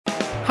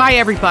Hi,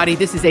 everybody.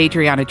 This is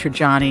Adriana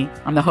Trajani.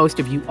 I'm the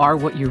host of You Are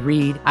What You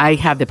Read. I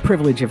have the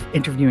privilege of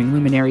interviewing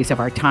luminaries of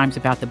our times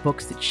about the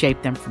books that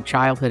shaped them from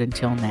childhood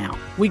until now.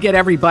 We get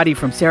everybody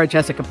from Sarah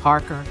Jessica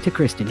Parker to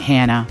Kristen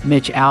Hanna,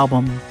 Mitch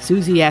Albom,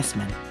 Susie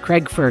Essman,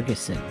 Craig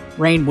Ferguson,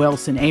 Rainn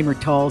Wilson, Amor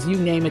Tolls, you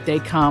name it, they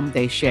come,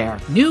 they share.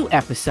 New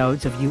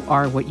episodes of You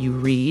Are What You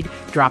Read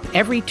drop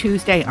every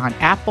Tuesday on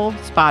Apple,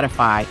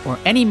 Spotify, or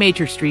any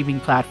major streaming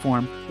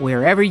platform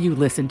wherever you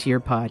listen to your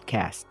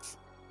podcasts.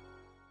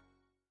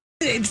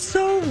 It's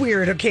so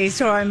weird. Okay,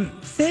 so I'm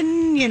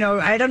sitting,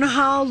 I don't know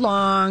how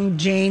long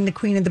Jane, the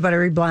queen of the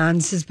buttery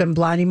blondes, has been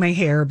blonding my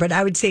hair, but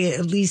I would say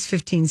at least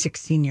 15,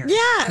 16 years.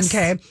 Yes.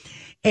 Okay.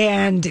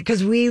 And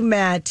because we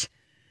met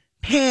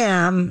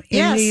Pam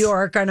in New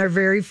York on our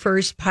very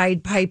first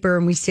Pied Piper,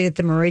 and we stayed at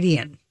the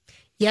Meridian.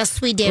 Yes,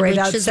 we did. Right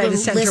which is outside when of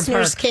Central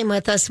listeners Park. came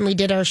with us, and we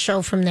did our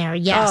show from there.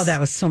 Yes. Oh, that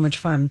was so much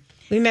fun.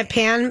 We met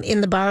Pam in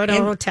the bar at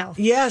our hotel.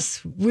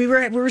 Yes, we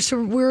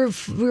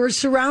were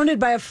surrounded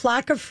by a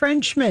flock of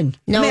Frenchmen.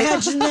 No,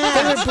 Imagine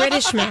that. they were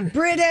British men.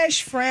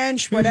 British,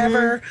 French,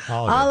 whatever. Mm-hmm.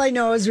 All I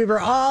know is we were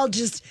all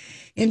just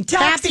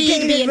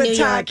intoxicated with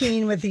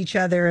talking with each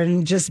other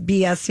and just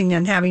BSing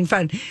and having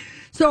fun.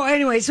 So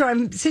anyway,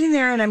 I'm sitting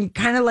there and I'm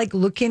kind of like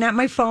looking at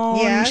my phone.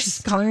 Yes.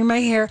 She's coloring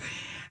my hair.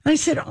 And I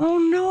said, oh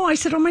no. I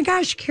said, oh my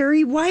gosh,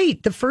 Carrie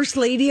White, the first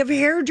lady of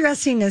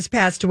hairdressing, has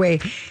passed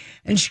away.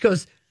 And she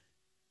goes,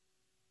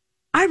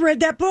 I read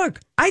that book.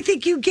 I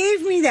think you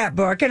gave me that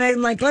book. And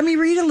I'm like, let me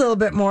read a little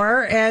bit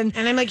more. And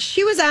I'm like,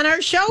 she was on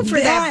our show for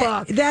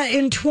that book. That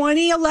in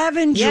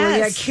 2011, Julia,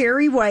 Yes.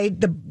 Carrie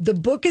White, the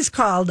book is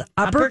called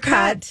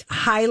Uppercut,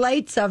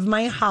 Highlights of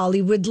My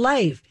Hollywood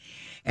Life.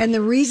 And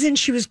the reason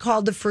she was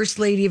called the first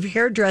lady of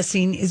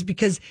hairdressing is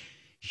because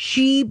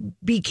she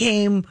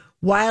became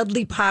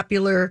wildly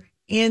popular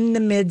in the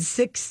mid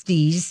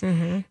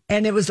 60s.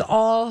 And it was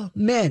all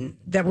men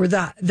that were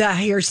the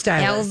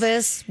hairstylists.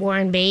 Elvis,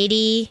 Warren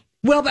Beatty.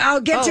 Well, but I'll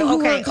get to who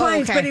were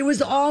clients, okay. but it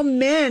was all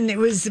men. It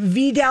was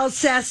Vidal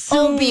Sassoon.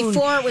 Oh,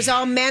 before it was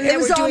all men that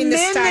were doing the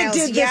styles.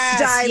 That did the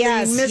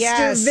styling.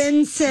 Mr.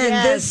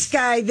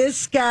 Vincent,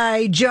 this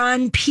guy,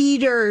 John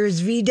Peters,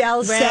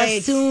 Vidal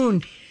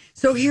Sassoon.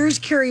 So here's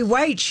Carrie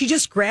White. She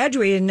just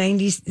graduated in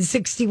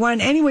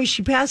 1961. Anyway,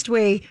 she passed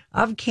away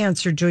of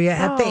cancer, Julia,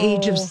 at the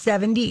age of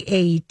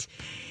 78.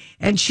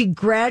 And she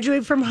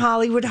graduated from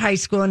Hollywood High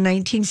School in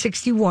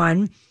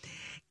 1961.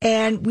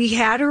 And we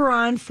had her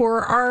on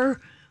for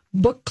our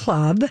book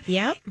club.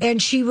 Yep.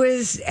 And she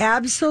was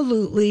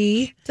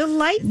absolutely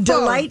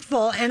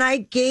delightful. And I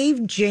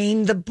gave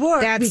Jane the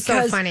book. That's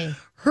because so funny.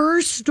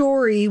 Her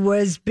story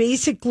was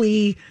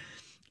basically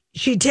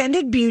she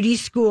attended beauty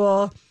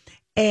school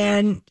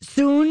and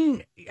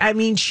soon,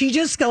 she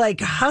just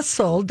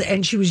hustled,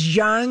 and she was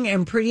young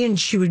and pretty, and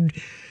she would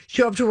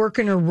show up to work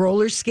in her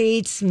roller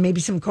skates,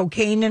 maybe some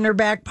cocaine in her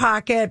back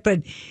pocket,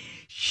 but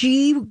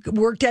she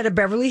worked at a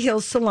Beverly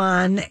Hills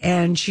salon,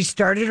 and she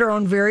started her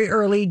own very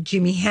early.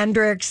 Jimi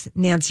Hendrix,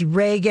 Nancy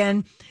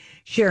Reagan,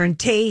 Sharon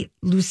Tate,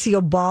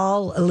 Lucille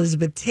Ball,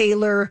 Elizabeth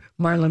Taylor,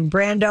 Marlon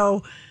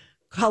Brando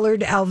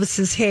colored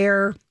Elvis's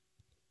hair.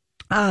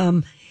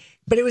 But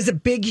it was a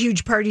big,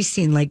 huge party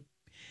scene.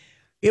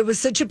 It was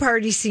such a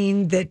party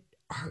scene that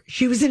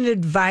she was an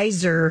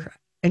advisor,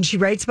 and she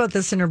writes about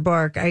this in her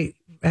book. I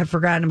have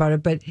forgotten about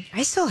it, but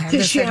I still have to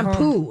this at Shampoo.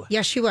 home.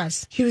 Yes, she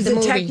was. She was a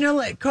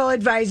technical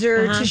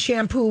advisor to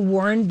Shampoo,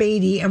 Warren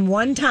Beatty. And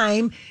one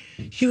time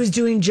she was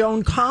doing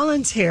Joan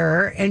Collins'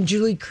 hair, and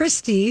Julie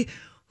Christie,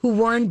 who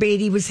Warren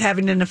Beatty was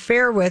having an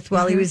affair with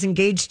while he was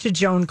engaged to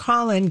Joan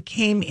Collins,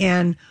 came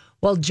in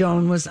while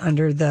Joan was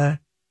under the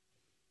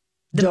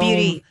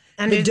beauty,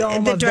 under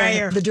the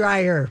dryer. The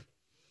dryer.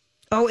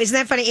 Oh, isn't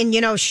that funny?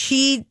 And,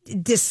 she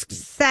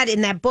said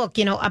in that book,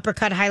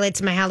 Uppercut Highlights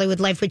of My Hollywood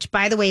Life, which,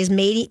 by the way, is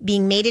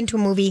being made into a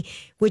movie,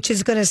 which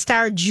is going to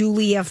star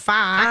Julia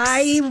Fox.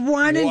 I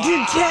wanted to tell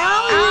you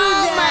that.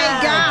 Oh,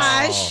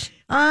 my gosh.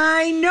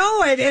 I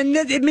know it.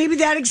 And maybe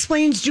that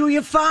explains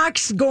Julia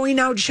Fox going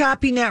out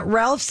shopping at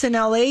Ralph's in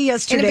L.A.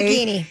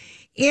 yesterday. In a bikini.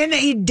 In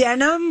a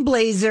denim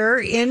blazer,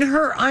 in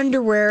her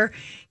underwear,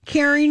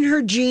 carrying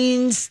her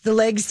jeans, the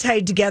legs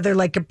tied together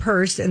like a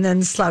purse, and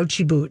then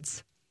slouchy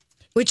boots.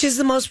 Which is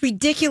the most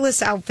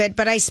ridiculous outfit,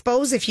 but I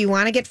suppose if you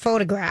want to get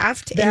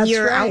photographed and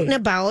you're out and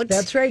about.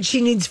 That's right.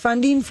 She needs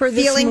funding for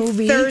this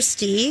movie. Feeling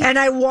thirsty. And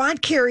I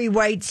want Carrie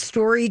White's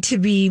story to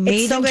be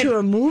made into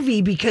a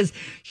movie because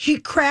she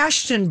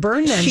crashed and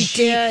burned them. She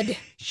did.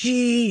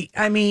 She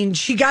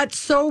got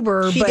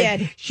sober,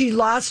 she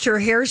lost her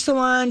hair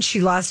salon.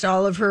 She lost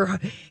all of her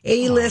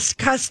A-list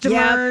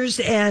customers.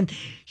 Yep. And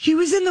she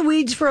was in the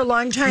weeds for a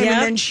long time. Yep.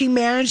 And then she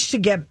managed to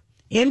get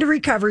into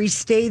recovery,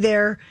 stay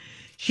there.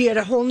 She had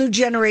a whole new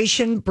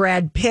generation,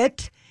 Brad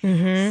Pitt,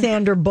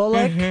 Sandra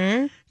Bullock,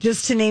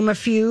 just to name a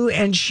few.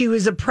 And she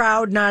was a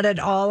proud, not at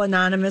all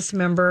anonymous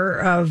member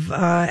of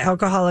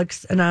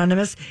Alcoholics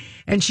Anonymous.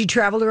 And she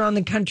traveled around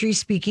the country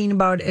speaking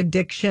about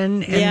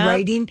addiction and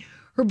writing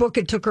her book.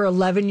 It took her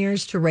 11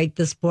 years to write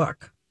this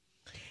book.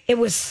 It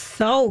was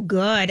so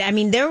good.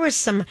 There was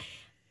some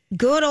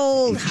Good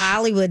old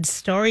Hollywood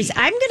stories.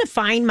 I'm going to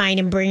find mine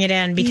and bring it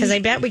in because I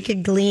bet we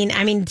could glean.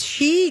 I mean,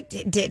 she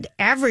did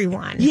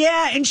everyone.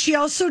 Yeah, and she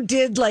also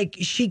did,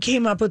 she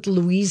came up with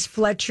Louise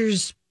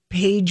Fletcher's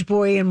Page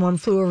Boy and One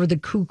Flew Over the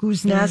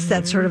Cuckoo's Nest,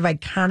 that sort of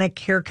iconic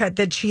haircut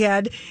that she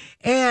had.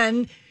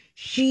 And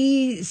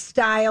she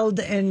styled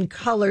and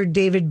colored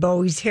David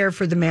Bowie's hair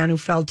for The Man Who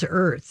Fell to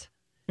Earth.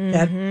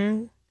 That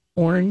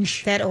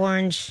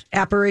orange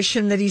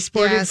apparition that he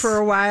sported for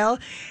a while,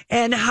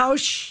 and how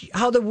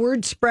the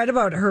word spread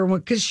about her,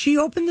 because she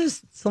opened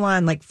this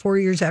salon 4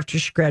 years after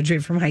she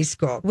graduated from high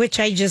school, which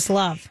I just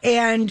love.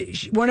 And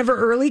one of her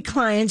early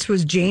clients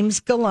was James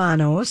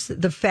Galanos,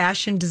 the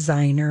fashion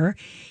designer.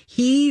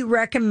 He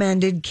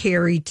recommended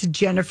Carrie to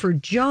Jennifer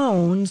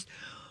Jones,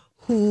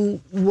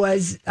 who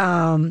was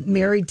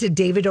married to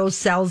David O.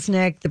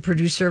 Selznick, the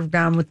producer of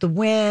Gone with the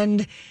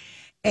Wind.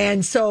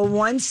 And so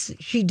once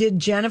she did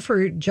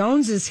Jennifer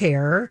Jones's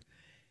hair,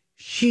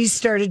 she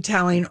started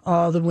telling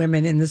all the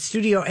women in the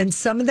studio, and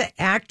some of the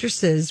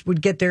actresses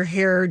would get their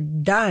hair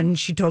done,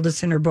 she told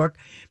us in her book,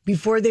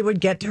 before they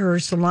would get to her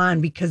salon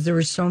because there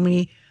were so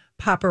many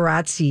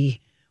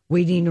paparazzi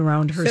waiting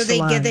around her salon.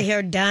 So they get the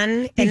hair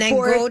done and then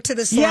go to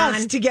the salon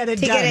yes, to get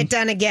it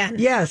done again.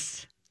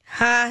 Yes.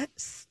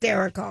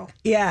 Hysterical.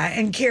 Yeah,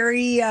 and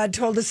Carrie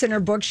told us in her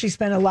book she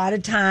spent a lot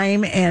of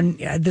time, and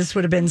this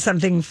would have been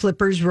something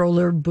Flippers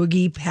Roller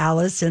Boogie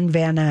Palace in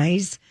Van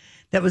Nuys.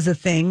 That was a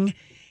thing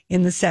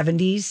in the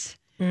 70s.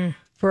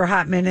 For a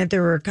hot minute.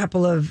 There were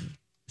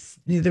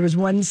there was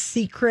one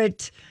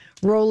secret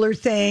roller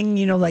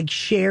thing, like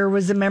Cher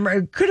was a member.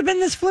 It could have been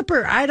this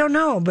flipper. I don't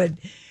know. But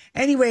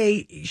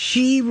anyway,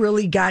 she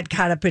really got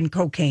caught up in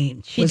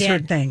cocaine. She did. Her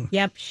thing.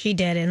 Yep, she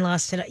did and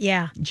lost it.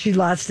 Yeah. She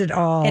lost it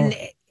all. And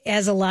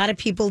as a lot of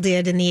people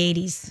did in the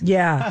 80s.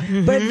 Yeah.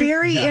 But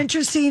very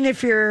interesting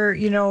if you're,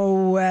 in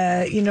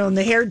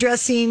the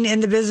hairdressing in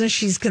the business.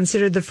 She's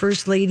considered the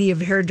first lady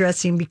of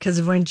hairdressing because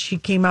of when she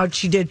came out.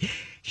 She did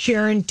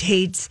Sharon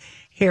Tate's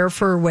hair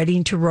for her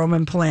wedding to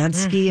Roman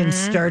Polanski and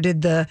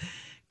started the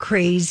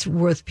craze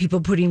with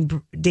people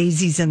putting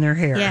daisies in their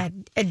hair. Yeah,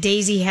 a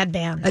daisy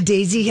headband. Which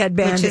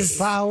is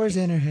flowers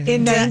in her hair.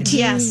 In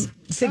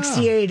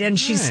 1968, and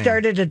she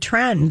started a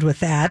trend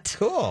with that.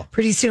 Cool.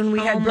 Pretty soon we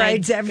had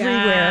brides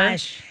everywhere.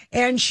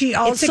 And she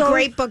also... It's a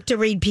great book to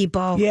read,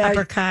 people. Yeah,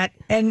 Uppercut.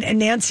 And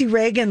Nancy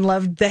Reagan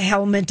loved the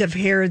helmet of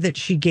hair that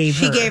she gave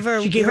her.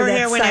 Her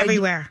hair went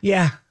everywhere.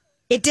 Yeah.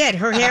 It did.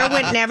 Her hair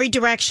went in every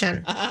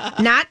direction.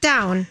 Not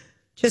down,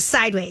 just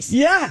sideways.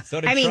 Yeah. So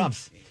did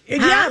Trump's.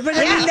 Yeah, but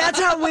I mean, that's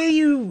how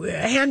you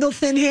handle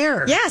thin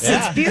hair. Yes,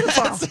 it's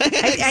beautiful.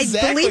 I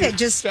believe it.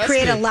 Just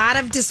create a lot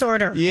of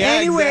disorder. Yeah,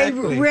 anyway,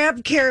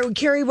 wrap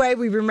Carrie White,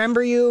 we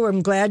remember you.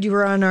 I'm glad you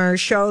were on our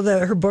show.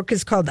 Her book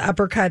is called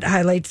Uppercut,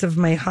 Highlights of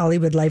My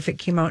Hollywood Life. It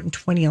came out in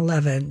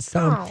 2011.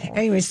 So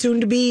anyway,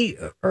 soon to be,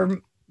 or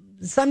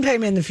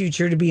sometime in the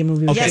future to be a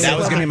movie. Okay, that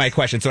was going to be my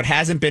question. So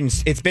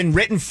it's been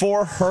written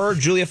for her,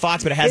 Julia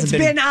Fox, but it hasn't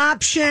been. It's been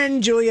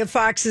optioned. Julia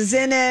Fox is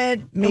in it.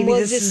 Maybe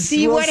we'll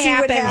see what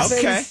happens.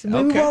 Okay.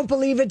 We won't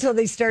believe it till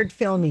they start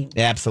filming.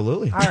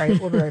 Absolutely. All right,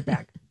 we'll be right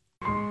back.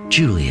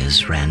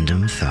 Julia's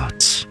random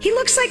thoughts. He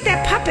looks like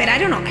that puppet. I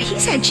don't know.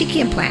 He's had cheeky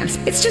implants.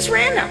 It's just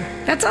random.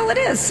 That's all it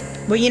is.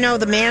 Well,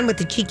 the man with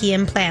the cheeky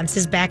implants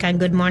is back on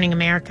Good Morning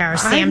America, or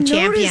Sam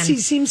Champion. He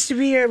seems to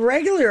be a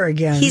regular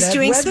again. He's that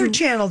doing Weather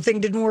Channel thing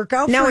didn't work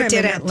out for him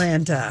in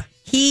Atlanta.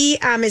 He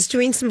is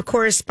doing some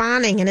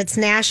corresponding, and it's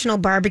National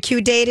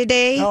Barbecue Day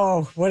today.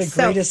 Oh, what a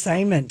great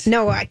assignment.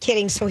 No,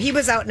 kidding. So he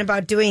was out and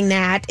about doing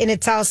that, and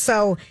it's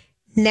also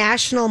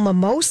National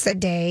Mimosa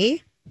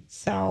Day.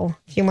 So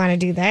if you want to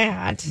do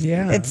that,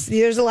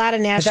 there's a lot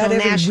of nationals.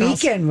 Every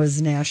weekend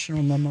was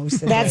National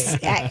Mimosa Day.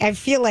 I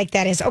feel like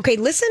that is. Okay,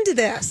 listen to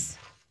this.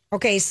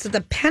 Okay, so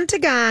the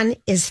Pentagon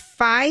is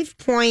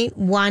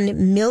 5.1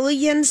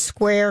 million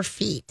square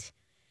feet.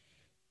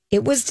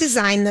 It was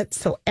designed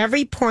so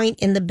every point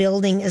in the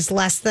building is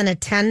less than a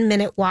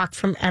 10-minute walk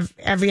from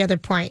every other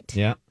point.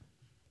 Yeah.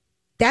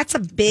 That's a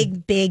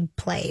big, big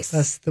place.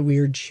 That's the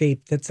weird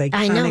shape that's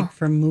iconic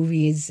from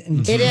movies and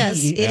TV.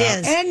 It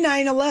is. And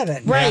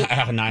 9/11. Right.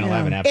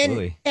 9/11,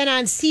 absolutely. And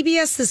on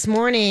CBS this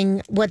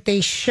morning, what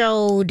they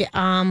showed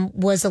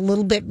was a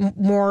little bit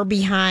more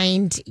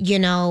behind,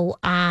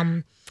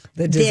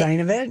 the design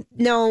of it?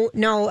 No,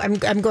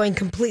 I'm going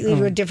completely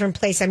to a different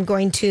place. I'm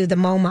going to the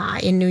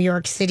MoMA in New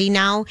York City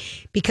now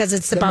because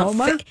it's about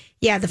MoMA?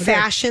 The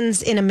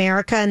fashions in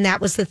America, and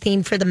that was the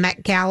theme for the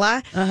Met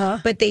Gala.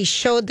 But they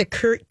showed the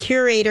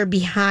curator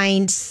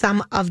behind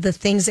some of the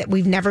things that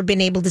we've never been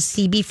able to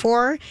see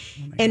before,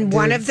 and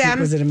one of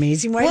them was it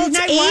amazing? Why didn't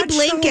I watch Abe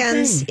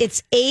Lincoln's.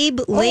 It's Abe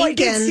Lincoln's.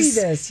 I did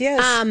see this.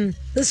 Yes,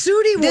 the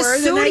suit he wore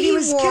the night he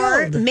was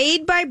killed,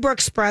 made by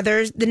Brooks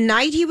Brothers, the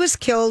night he was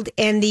killed,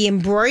 and the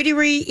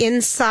embroidery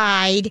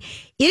inside.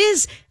 It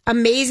is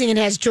amazing. It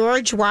has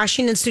George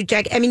Washington suit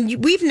jacket. I mean,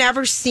 we've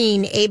never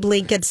seen Abe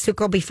Lincoln's suit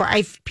before.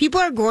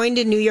 People are going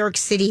to New York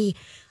City.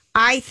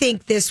 I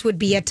think this would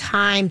be a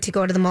time to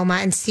go to the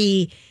MoMA and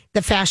see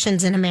the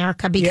fashions in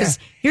America because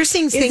you're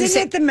seeing things.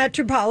 Isn't it the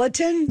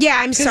Metropolitan? Yeah,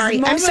 I'm sorry.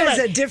 MoMA's I'm sorry.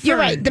 a different. You're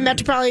right. The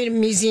Metropolitan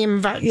Museum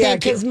of Art. Yeah,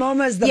 because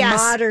MoMA's the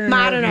modern.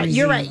 Modern art.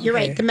 You're museum. right. You're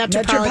right. Okay. The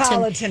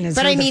Metropolitan is.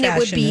 But where I mean, the it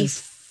would fashion be is.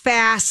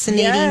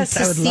 fascinating Yes,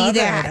 to I would see love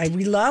that.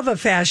 We love a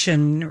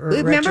fashion.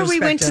 Remember, we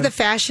went to the retrospective.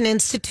 Fashion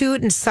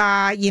Institute and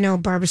saw,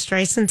 Barbara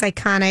Streisand's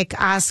iconic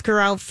Oscar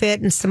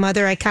outfit and some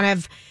other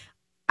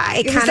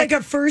It was like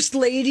a first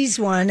ladies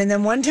one, and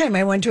then one time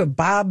I went to a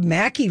Bob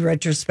Mackie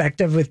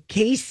retrospective with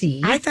Casey.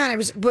 I thought it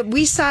was, but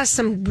we saw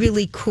some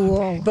really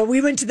cool. But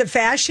we went to the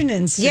Fashion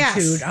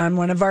Institute on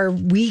one of our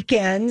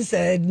weekends,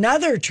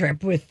 another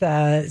trip with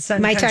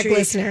Sun My Country. Tech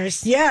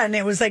listeners. Yeah, and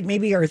it was like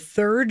maybe our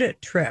third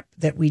trip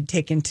that we'd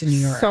taken to New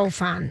York. So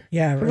fun.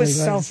 Yeah, it it was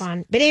really so was.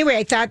 fun. But anyway,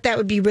 I thought that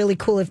would be really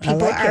cool if I people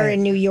like are it.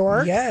 in New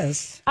York.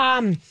 Yes.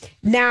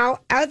 Now,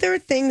 other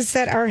things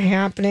that are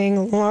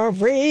happening,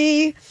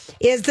 Lori,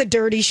 is the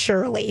Dirty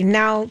Shirley.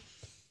 Now,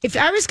 if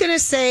I was going to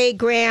say,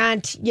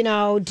 Grant,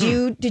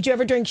 did you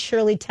ever drink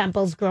Shirley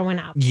Temples growing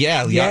up?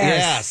 Yeah,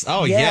 yes.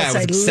 Oh, Yes,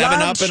 yeah. It was I 7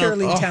 loved Up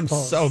Shirley and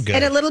Temples. so good.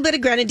 And a little bit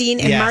of grenadine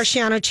and Yes.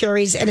 Marciano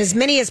cherries and as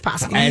many as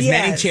possible. As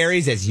many Yes.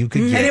 cherries as you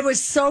could And get. it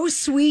was so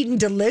sweet and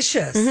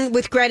delicious.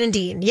 With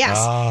grenadine, yes.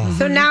 Ah.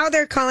 So now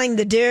they're calling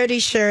the Dirty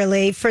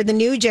Shirley for the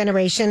new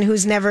generation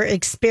who's never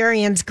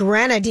experienced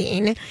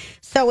grenadine.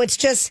 So it's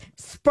just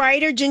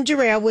Sprite or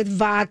ginger ale with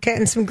vodka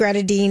and some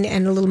grenadine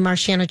and a little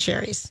Marciano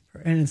cherries.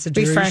 And it's a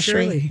dirty Refreshing.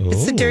 Shirley.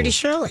 It's the Ooh. Dirty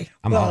Shirley.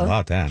 I'm all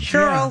about that.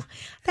 Churl.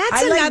 That's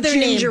I like another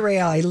ginger name.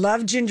 ale. I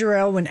love ginger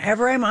ale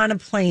whenever I'm on a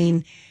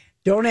plane.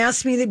 Don't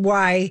ask me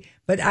why,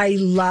 but I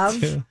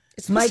love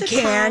my supposed to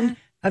can calm.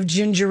 of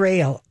ginger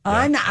ale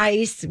on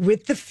ice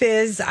with the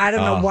fizz. I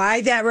don't know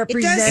why that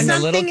represents In the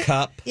something- little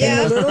cup. in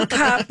a little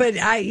cup, but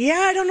I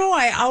don't know.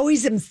 I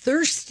always am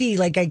thirsty.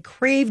 Like I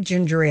crave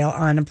ginger ale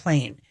on a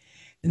plane.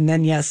 And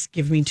then, yes,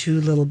 give me 2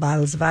 little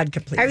bottles of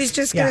vodka, please. I was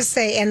just going to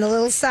say, and the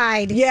little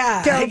side.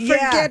 Yeah. Don't yeah.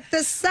 forget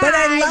the side. But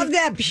I love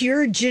that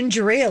pure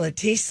ginger ale. It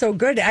tastes so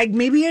good.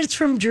 Maybe it's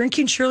from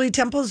drinking Shirley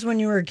Temples when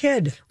you were a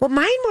kid. Well,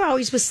 mine were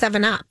always with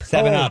 7-Up.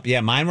 7 Up.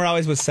 Yeah, mine were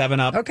always with 7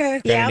 Up.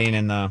 Okay. Grenadine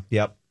and the,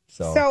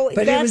 So,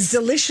 But it was that's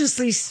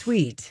deliciously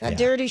sweet. a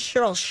Dirty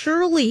Shirley.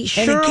 Shirley. And it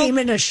Shirley. came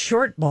in a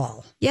short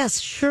ball. Yes,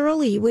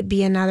 Shirley would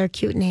be another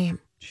cute name.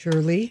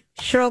 Shirley.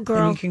 Shirl And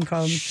girl. you can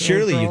call them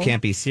surely you girl.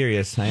 can't be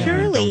serious.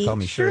 Shirley. Don't call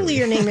me Surely Shirley.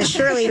 your name is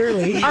Shirley.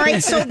 Shirley. All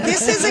right, so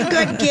this is a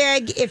good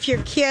gig if your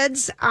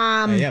kids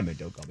Yeah, but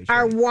don't call me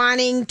are Shirley.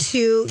 wanting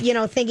to,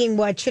 thinking,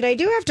 what should I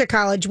do after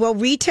college? Well,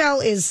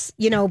 retail is,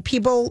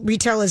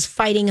 retail is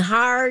fighting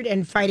hard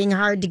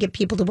to get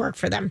people to work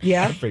for them.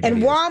 Yeah. And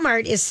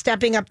Walmart is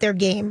stepping up their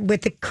game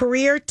with the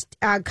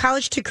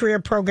college to career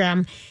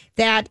program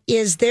that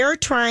is they're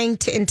trying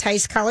to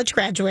entice college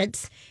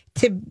graduates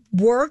to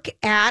work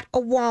at a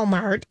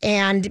Walmart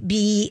and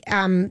be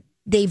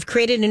they've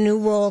created a new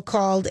role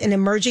called an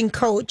emerging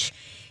coach.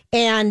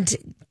 And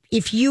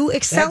if you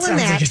excel That in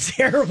sounds that, like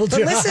a terrible but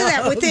job. listen to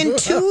that, within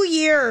 2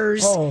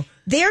 years,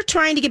 they're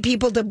trying to get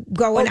people to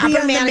go in be upper on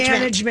the management.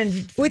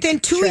 management Within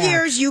 2 track.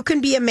 years, you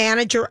can be a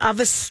manager of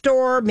a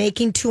store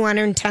making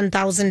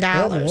 $210,000.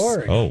 Oh,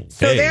 Lord. Oh,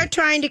 So hey. they're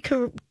trying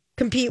to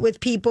compete with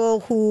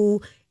people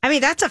who,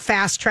 that's a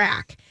fast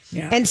track.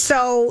 Yeah. And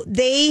so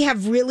they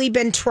have really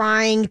been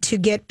trying to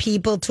get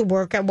people to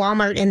work at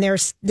Walmart, and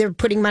they're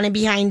putting money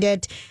behind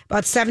it.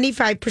 About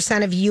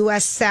 75% of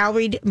U.S.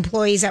 salaried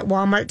employees at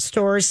Walmart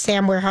stores,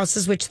 Sam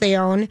warehouses, which they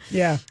own,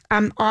 Yeah.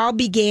 all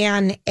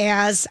began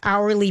as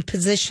hourly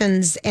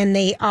positions, and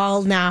they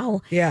all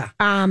now, Yeah.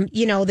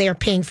 they are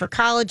paying for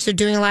college. They're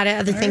doing a lot of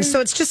other things.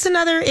 So it's just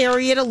another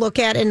area to look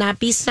at and not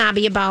be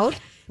snobby about.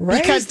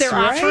 Right, because they're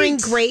offering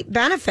right. great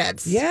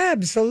benefits. Yeah,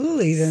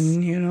 absolutely.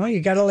 Then, you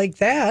got to like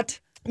that.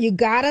 You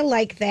gotta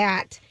like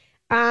that.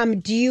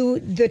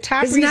 The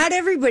top Because not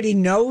everybody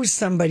knows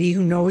somebody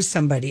who knows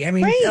somebody. I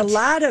mean, Right. a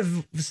lot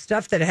of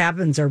stuff that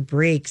happens are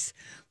breaks,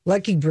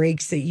 lucky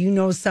breaks that you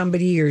know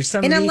somebody or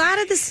somebody. and a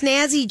lot of the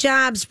snazzy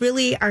jobs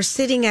really are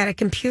sitting at a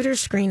computer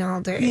screen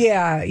all day.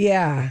 Yeah,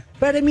 yeah.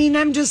 But I mean,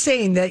 I'm just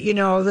saying that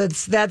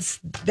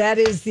that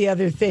is the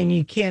other thing.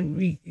 You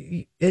can't.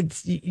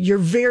 You're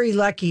very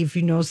lucky if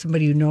you know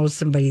somebody who knows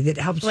somebody that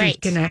helps Right.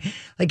 you connect.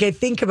 Like I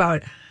think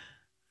about.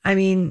 I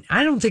mean,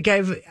 I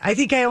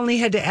think I only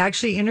had to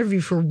actually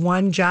interview for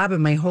one job in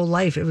my whole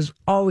life. It was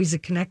always a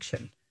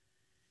connection.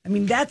 I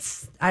mean,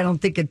 that's, I don't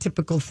think, a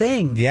typical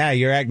thing. Yeah,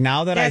 you're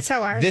now that That's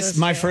how ours is,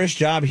 my too. first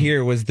job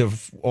here was the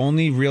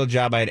only real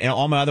job I had, and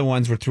all my other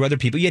ones were through other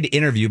people. You had to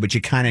interview, but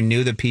you kind of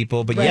knew the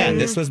people. But yeah,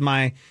 this was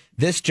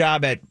this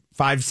job at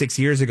 5-6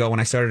 years ago when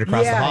I started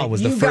across the hall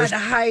was the you first got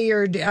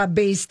hired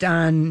based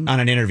on on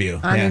an interview.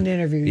 an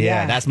interview.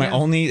 Yeah, that's my yeah.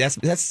 only.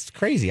 That's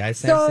crazy. I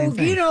say So the same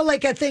thing.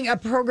 like a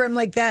program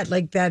like that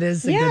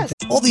is a good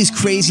thing. All these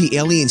crazy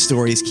alien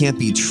stories can't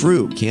be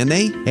true, can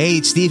they? Hey,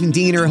 it's Stephen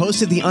Diener,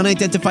 host of the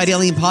Unidentified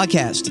Alien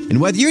Podcast. And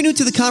whether you're new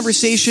to the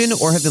conversation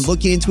or have been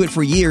looking into it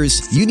for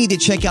years, you need to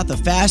check out the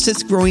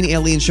fastest growing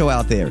alien show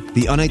out there,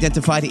 the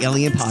Unidentified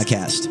Alien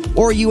Podcast,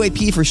 or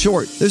UAP for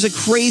short. There's a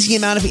crazy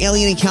amount of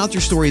alien encounter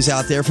stories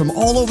out there from from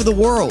all over the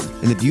world.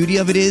 And the beauty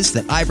of it is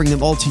that I bring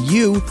them all to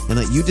you and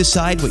let you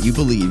decide what you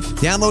believe.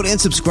 Download and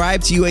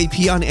subscribe to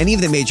UAP on any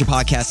of the major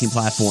podcasting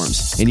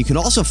platforms. And you can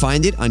also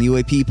find it on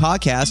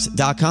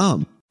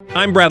UAPpodcast.com.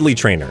 I'm Bradley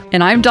Trainer.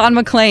 And I'm Don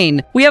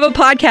McClain. We have a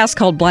podcast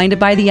called Blinded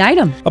by the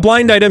Item. A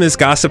blind item is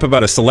gossip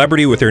about a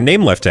celebrity with their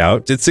name left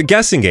out. It's a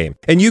guessing game,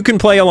 and you can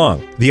play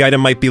along. The item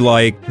might be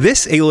like,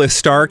 this A-list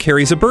star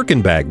carries a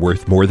Birkin bag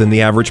worth more than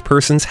the average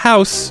person's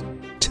house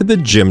to the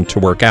gym to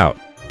work out.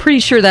 Pretty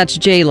sure that's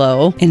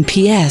J-Lo. And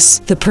P.S.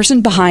 the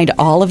person behind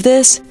all of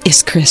this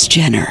is Kris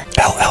Jenner,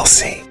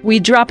 LLC. We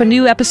drop a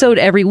new episode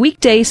every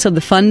weekday so the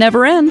fun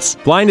never ends.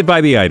 Blinded by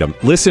the Item.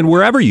 Listen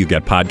wherever you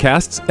get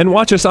podcasts and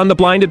watch us on the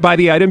Blinded by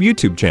the Item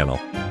YouTube channel.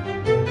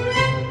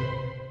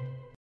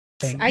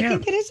 I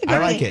think it is a good I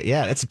like it.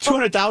 Yeah, it's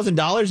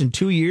 $200,000 in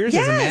 2 years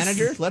as a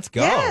manager. Let's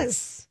go.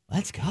 Yes.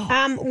 Let's go.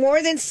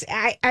 More than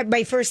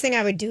my first thing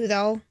I would do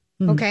though.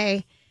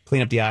 Okay.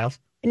 Clean up the aisles.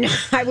 No,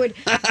 I would.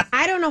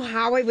 I don't know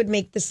how I would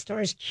make the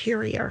stores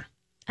cheerier.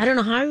 I don't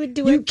know how I would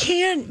do it. You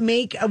can't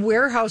make a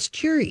warehouse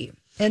cheery.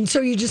 And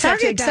so you just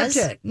Target have to accept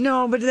does. it.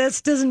 No, but that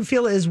doesn't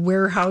feel as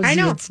warehousey. I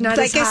know. It's not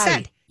like as high. I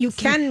said, you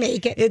can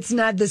make it. It's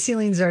not, the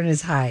ceilings aren't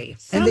as high.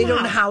 And they don't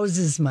Somehow. house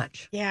as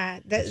much. Yeah,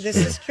 this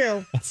is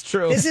true. That's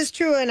true. This is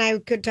true, and I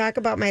could talk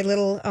about my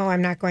little. Oh,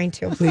 I'm not going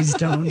to. Please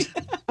don't.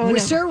 Oh, no.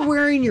 Start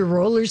wearing your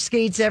roller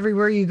skates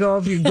everywhere you go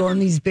if you go in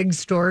these big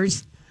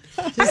stores.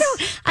 I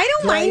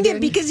don't mind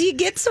it because you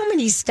get so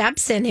many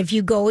steps in if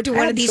you go to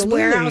one of these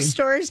Absolutely. warehouse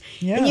stores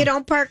and you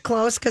don't park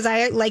close because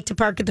I like to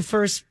park at the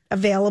first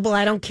available.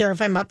 I don't care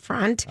if I'm up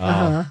front.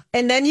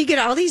 And then you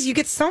get you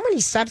get so many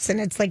steps in.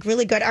 It's like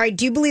really good. All right.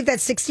 Do you believe that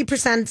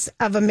 60%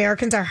 of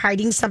Americans are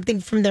hiding something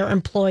from their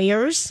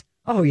employers?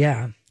 Oh,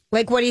 yeah.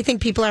 Like, what do you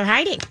think people are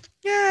hiding?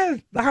 Yeah,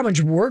 how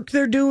much work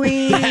they're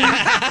doing. That'd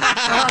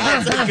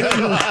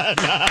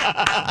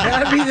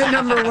be the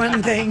number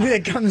one thing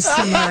that comes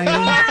to mind.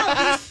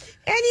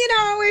 And,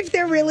 if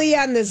they're really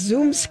on the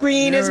Zoom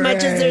screen as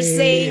much as they're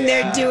saying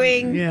they're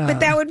doing. Yeah. But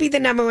that would be the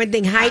number one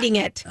thing, hiding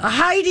it.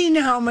 Hiding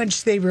how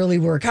much they really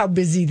work, how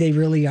busy they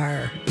really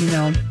are,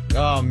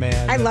 Oh,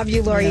 man. I love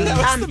you, Lori.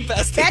 That was the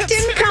best That answer.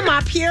 didn't come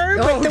up here,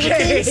 but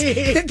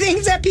Okay. the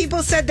things that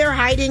people said they're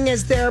hiding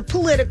is their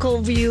political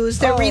views,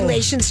 their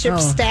relationship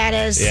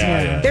status,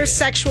 their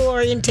sexual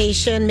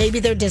orientation, maybe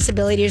their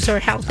disabilities or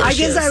health issues. I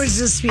guess I was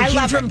just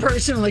speaking from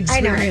personal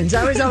experience.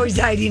 I was always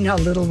hiding how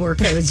little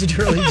work I was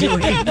really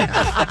doing.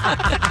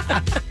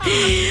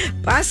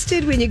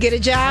 Busted when you get a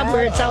job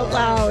where it's out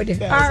loud.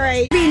 All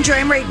right. Being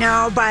joined right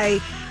now by,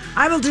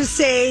 I will just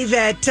say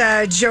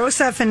that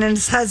Joseph and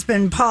his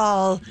husband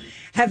Paul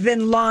have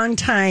been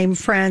longtime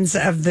friends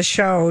of the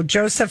show.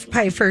 Joseph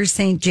Pfeiffer,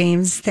 St.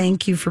 James,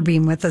 thank you for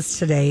being with us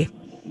today.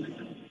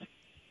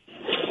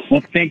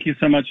 Well, thank you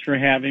so much for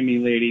having me,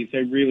 ladies. I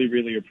really,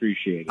 really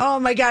appreciate it. Oh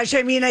my gosh.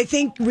 I mean, I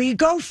think we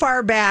go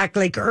far back,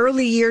 like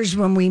early years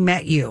when we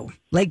met you.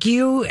 Like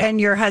you and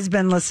your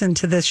husband listened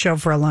to this show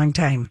for a long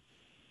time.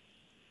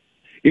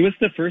 It was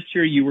the first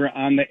year you were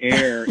on the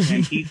air,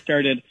 and he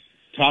started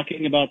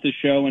talking about the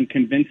show and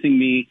convincing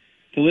me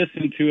to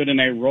listen to it, and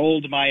I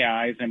rolled my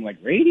eyes. I'm like,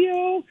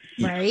 radio?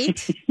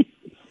 Right?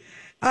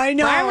 I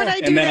know. Why would I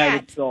do And then that? I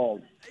was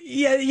sold.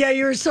 Yeah,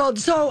 you were sold.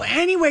 So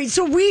anyway,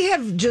 so we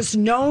have just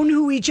known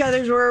who each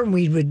other were, and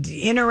we would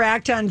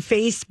interact on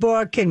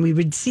Facebook, and we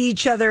would see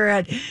each other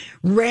at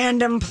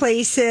random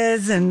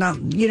places, and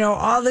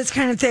all this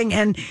kind of thing.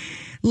 And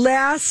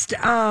last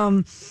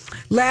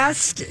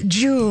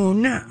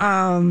June,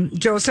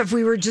 Joseph,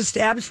 we were just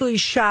absolutely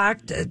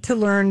shocked to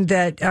learn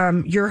that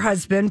your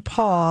husband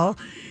Paul,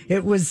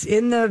 it was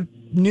in the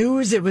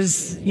news, it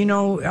was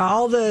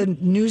all the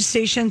news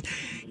stations,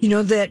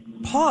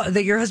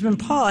 that your husband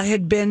Paul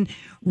had been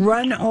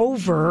run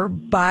over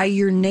by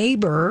your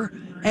neighbor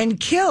and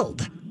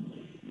killed.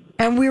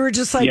 And we were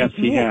just like, yes,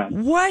 he had.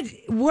 what?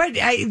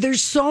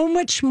 There's so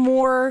much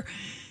more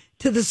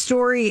to the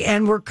story,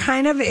 and we're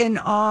kind of in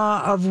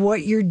awe of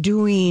what you're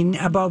doing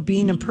about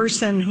being a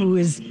person who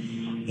is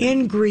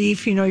in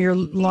grief. You're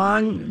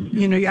long,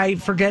 I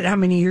forget how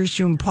many years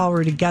you and Paul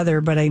were together,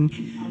 but I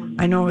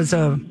know it was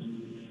a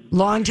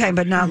long time,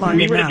 but not long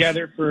enough.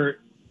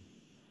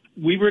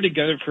 We were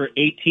together for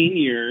 18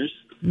 years,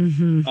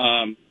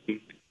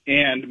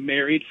 and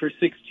married for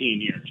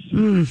 16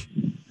 years.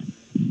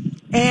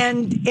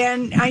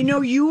 And I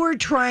know you were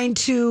trying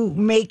to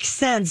make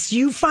sense.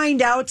 You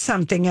find out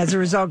something as a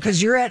result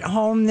because you're at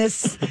home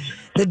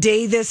the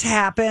day this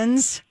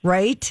happens,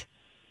 right?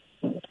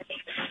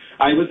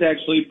 I was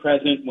actually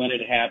present when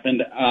it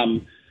happened.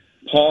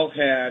 Paul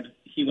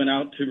he went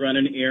out to run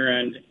an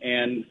errand,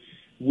 and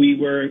we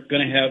were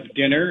going to have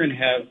dinner and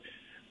have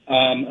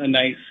a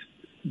nice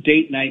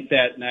date night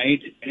that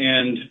night.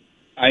 And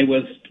I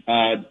was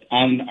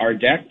on our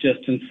deck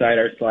just inside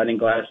our sliding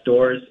glass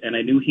doors, and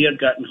I knew he had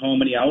gotten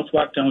home, and he always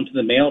walked down to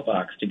the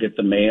mailbox to get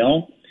the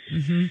mail.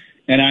 Mm-hmm.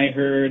 And I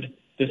heard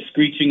the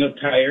screeching of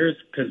tires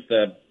because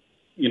the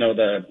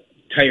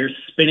tires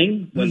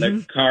spinning when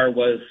the car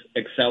was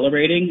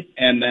accelerating.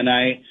 And then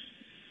I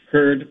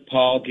heard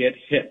Paul get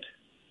hit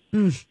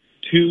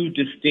two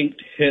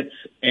distinct hits,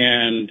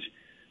 and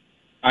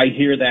I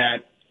hear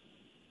that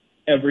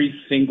every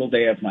single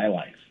day of my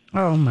life.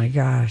 Oh my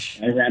gosh.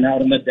 I ran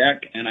out on the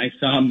deck and I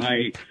saw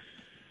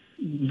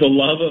the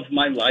love of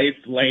my life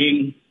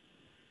laying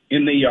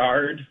in the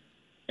yard.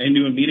 I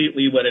knew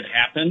immediately what had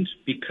happened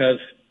because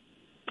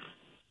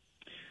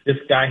this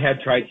guy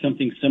had tried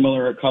something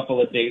similar a couple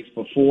of days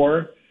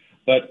before,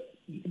 but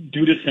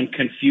due to some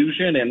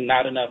confusion and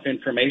not enough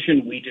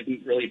information, we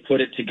didn't really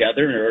put it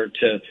together or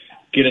to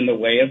get in the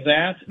way of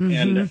that.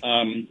 Mm-hmm.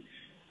 And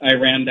I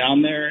ran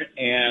down there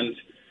and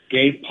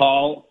gave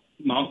Paul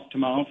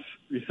mouth-to-mouth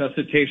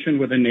resuscitation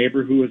with a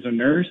neighbor who was a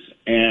nurse,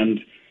 and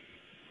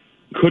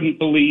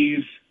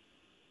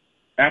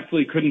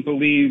absolutely couldn't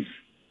believe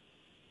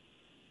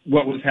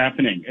what was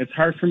happening. It's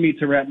hard for me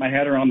to wrap my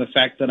head around the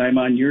fact that I'm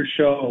on your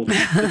show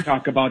to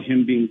talk about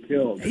him being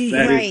killed.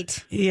 That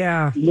is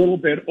a little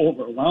bit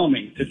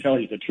overwhelming, to tell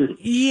you the truth.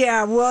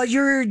 Yeah, well,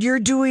 you're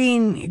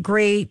doing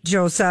great,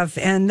 Joseph.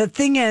 And the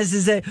thing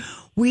is that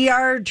we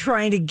are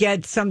trying to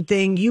get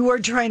something. You are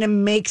trying to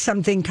make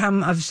something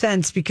come of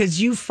sense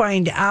because you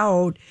find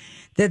out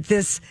that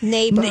this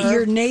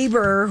your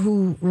neighbor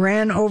who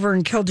ran over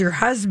and killed your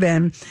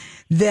husband,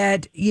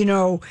 that,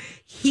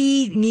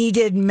 he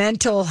needed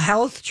mental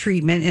health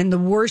treatment in the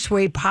worst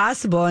way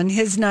possible, and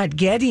his not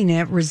getting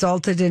it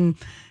resulted in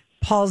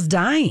Paul's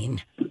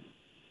dying.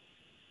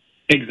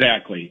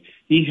 Exactly.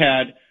 He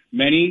had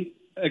many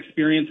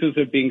experiences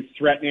of being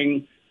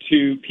threatening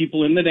to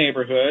people in the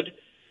neighborhood,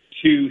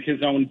 to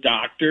his own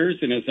doctors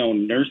and his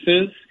own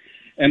nurses,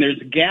 and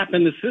there's a gap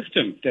in the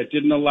system that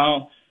didn't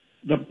allow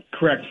the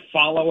correct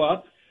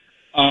follow-up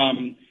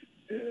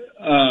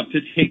to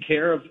take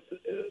care of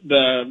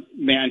the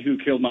man who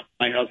killed my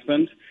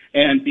husband.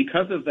 And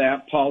because of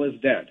that, Paul is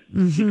dead.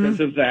 Mm-hmm. Because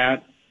of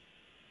that,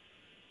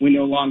 we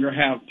no longer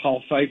have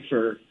Paul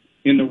Pfeiffer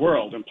in the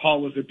world. And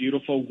Paul was a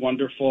beautiful,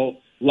 wonderful,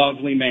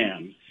 lovely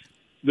man.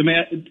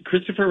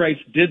 Christopher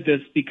Rice did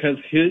this because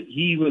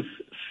he was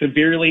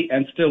severely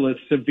and still is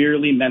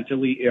severely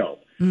mentally ill.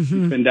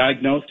 Mm-hmm. He's been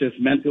diagnosed as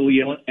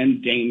mentally ill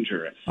and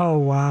dangerous. Oh,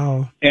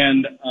 wow.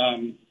 And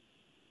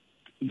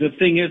the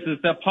thing is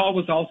that Paul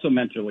was also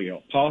mentally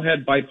ill. Paul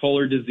had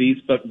bipolar disease,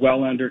 but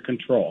well under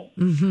control.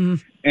 Mm-hmm.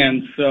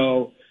 And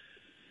so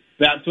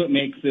that's what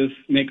makes this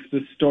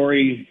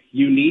story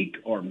unique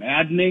or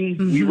maddening.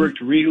 Mm-hmm. We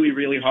worked really,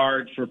 really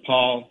hard for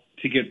Paul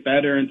to get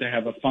better and to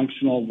have a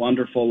functional,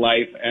 wonderful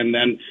life, and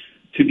then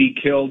to be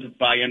killed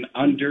by an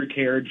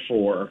undercared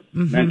for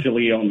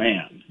mentally ill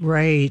man.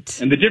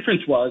 Right. And the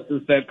difference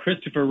is that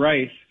Christopher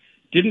Rice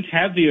didn't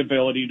have the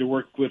ability to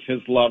work with his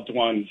loved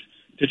ones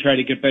to try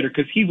to get better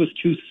because he was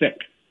too sick.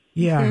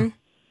 Yeah. Mm-hmm.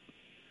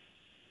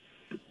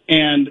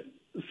 And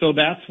so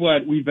that's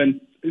what we've been.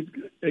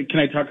 Can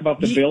I talk about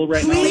the bill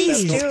right now?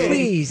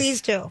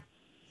 Please do.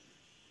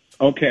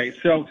 Okay,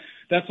 so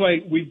that's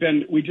why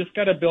we just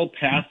got a bill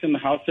passed in the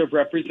House of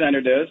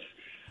Representatives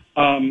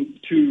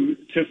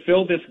to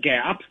fill this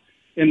gap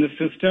in the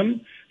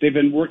system. They've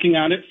been working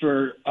on it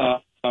for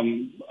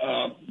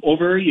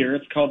over a year.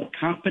 It's called the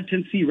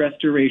Competency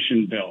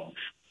Restoration Bill.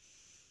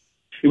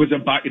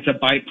 It's a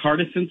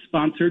bipartisan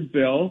sponsored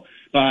bill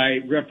by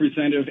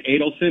Representative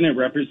Adelson and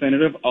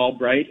Representative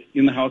Albright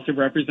in the House of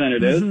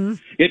Representatives. Mm-hmm.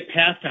 It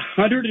passed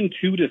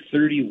 102 to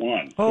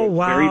 31. Oh, so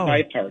wow. Very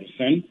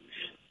bipartisan.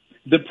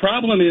 The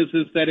problem is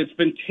that it's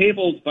been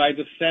tabled by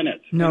the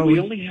Senate. No. And we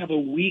only have a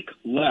week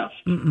left.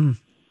 Mm-mm.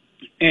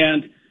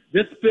 And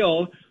this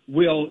bill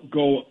will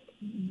go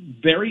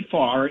very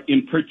far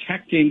in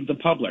protecting the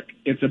public.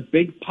 It's a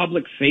big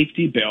public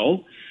safety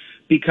bill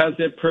because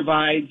it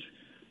provides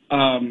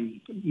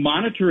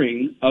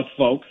monitoring of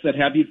folks that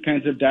have these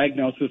kinds of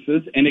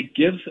diagnoses, and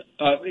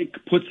it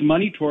puts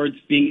money towards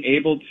being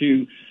able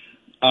to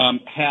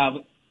have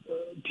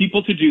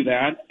people to do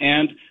that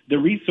and the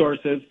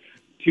resources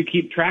to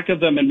keep track of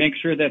them and make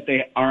sure that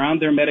they are on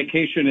their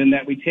medication, and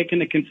that we take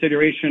into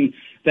consideration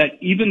that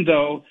even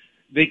though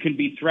they can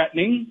be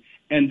threatening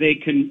and they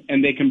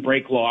can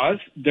break laws,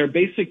 they're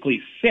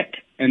basically sick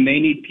and they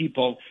need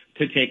people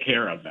to take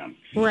care of them.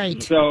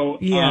 Right. So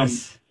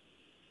yes.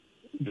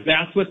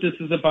 That's what this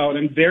is about.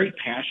 I'm very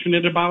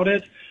passionate about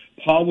it.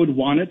 Paul would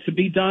want it to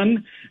be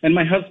done, and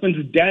my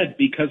husband's dead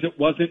because it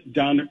wasn't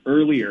done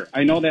earlier.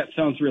 I know that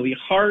sounds really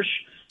harsh,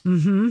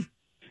 mm-hmm.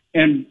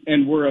 and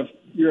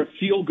you're a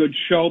feel-good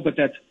show, but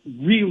that's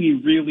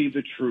really, really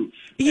the truth.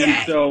 Yeah,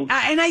 and so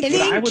and I think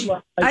I would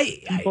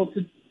like people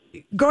to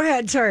go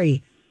ahead.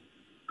 Sorry.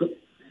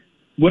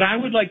 What I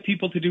would like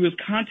people to do is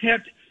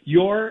contact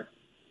your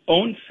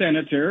own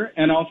senator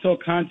and also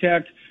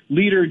contact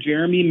Leader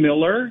Jeremy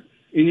Miller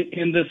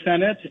in the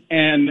Senate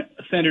and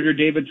Senator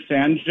David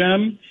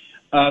Sanjem.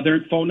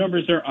 Their phone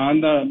numbers are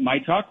on the My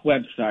Talk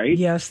website.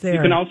 Yes, they are.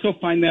 You can also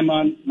find them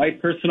on my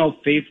personal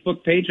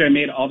Facebook page. I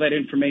made all that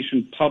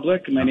information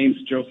public. My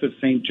name's Joseph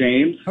St.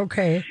 James.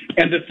 Okay.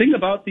 And the thing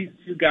about these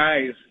two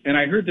guys, and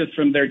I heard this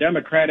from their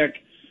Democratic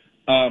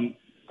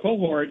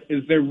cohort,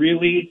 is they're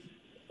really,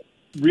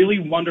 really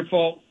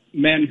wonderful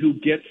men who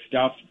get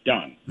stuff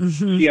done.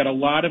 Mm-hmm. He had a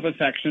lot of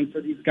affection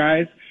for these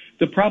guys.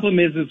 The problem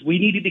is we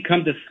need to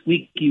become the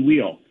squeaky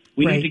wheel.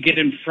 We Right. need to get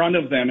in front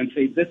of them and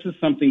say, this is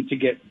something to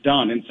get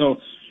done. And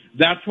so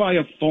that's why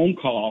a phone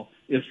call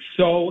is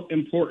so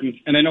important.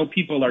 And I know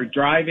people are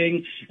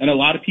driving, and a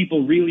lot of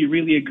people really,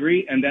 really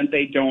agree, and then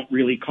they don't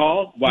really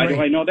call. Why do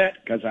Right. I know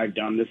that? Because I've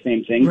done the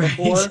same thing Right.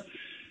 before.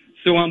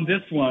 So on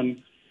this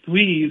one,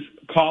 please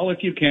call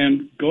if you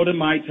can. Go to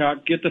My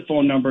Talk, get the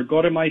phone number,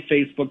 go to my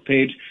Facebook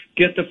page,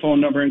 get the phone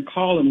number, and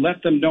call and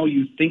let them know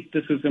you think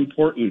this is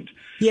important.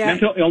 Yeah.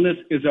 Mental illness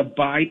is a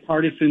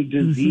bipartisan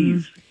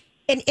disease.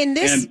 And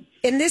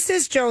this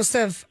is,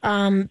 Joseph,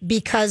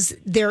 because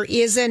there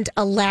isn't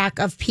a lack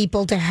of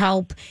people to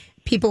help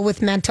people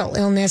with mental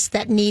illness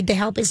that need the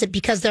help. Is it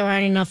because there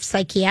aren't enough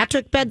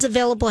psychiatric beds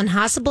available in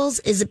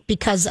hospitals? Is it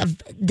because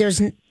of there's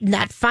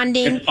not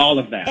funding? It's all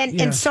of that.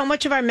 And so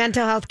much of our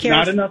mental health care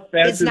Not enough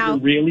beds is now a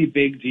really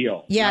big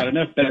deal. Yeah. Not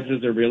enough beds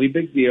is a really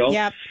big deal.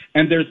 Yep.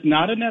 And there's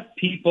not enough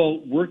people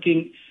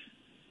working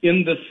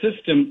in the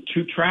system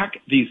to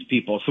track these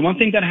people. So one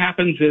thing that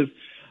happens is,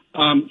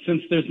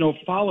 since there's no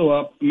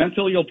follow-up, a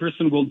mentally ill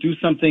person will do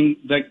something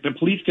that the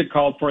police get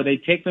called for. They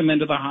take them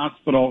into the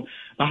hospital.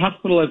 The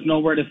hospital has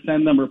nowhere to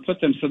send them or put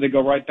them, so they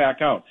go right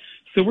back out.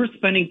 So we're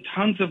spending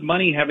tons of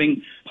money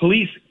having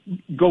police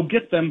go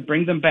get them,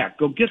 bring them back,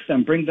 go get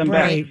them, bring them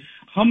Right. back.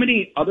 How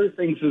many other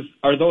things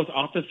are those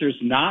officers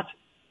not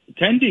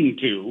tending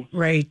to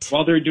Right.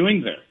 while they're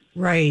doing this?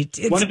 Right.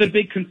 One of the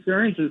big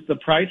concerns is the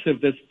price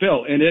of this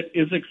bill, and it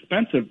is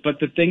expensive. But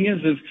the thing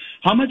is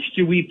how much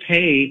do we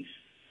pay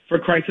for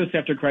crisis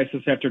after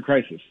crisis after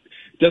crisis?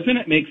 Doesn't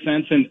it make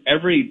sense in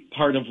every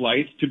part of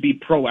life to be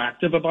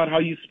proactive about how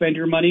you spend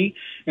your money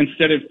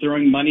instead of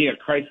throwing money at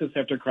crisis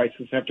after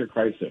crisis after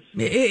crisis?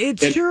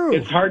 It's true.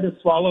 It's hard to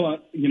swallow,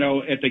 at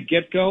the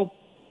get-go,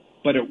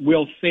 but it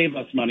will save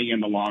us money in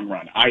the long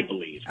run, I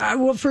believe.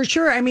 Well, for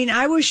sure. I mean,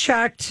 I was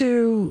shocked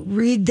to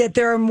read that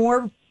there are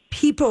more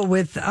people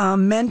with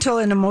mental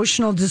and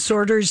emotional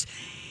disorders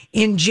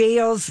in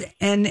jails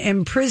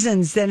and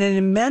prisons than in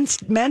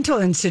immense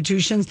mental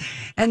institutions,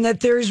 and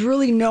that there's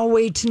really no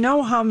way to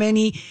know how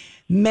many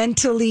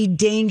mentally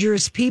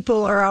dangerous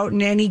people are out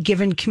in any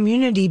given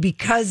community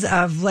because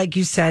of, like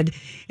you said,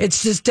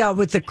 it's just dealt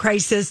with the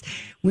crisis.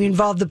 We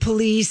involve the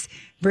police,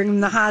 bring them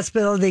to the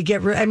hospital, they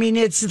get,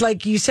 it's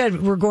like you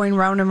said, we're going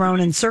round and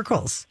round in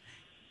circles.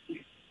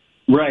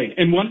 Right.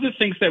 And one of the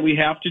things that we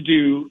have to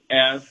do,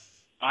 as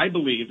I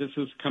believe, this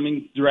is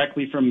coming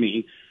directly from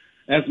me,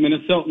 as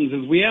Minnesotans,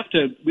 is we have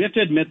to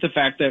admit the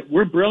fact that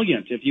we're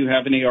brilliant if you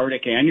have an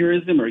aortic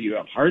aneurysm or you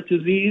have heart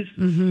disease.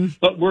 Mm-hmm.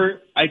 But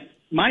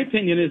my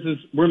opinion is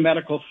we're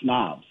medical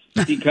snobs,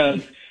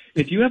 because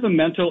if you have a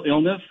mental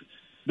illness,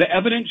 the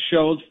evidence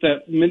shows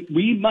that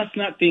we must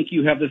not think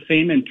you have the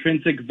same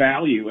intrinsic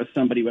value as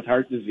somebody with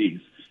heart disease,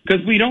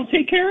 because we don't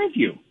take care of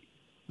you.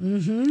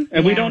 Mm-hmm.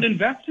 And we don't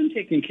invest in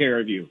taking care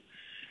of you.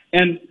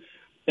 And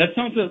that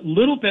sounds a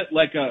little bit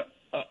like a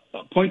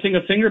pointing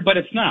a finger, but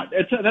it's not.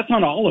 That's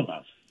on all of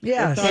us.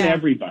 Yes. It's on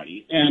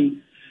everybody.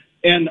 And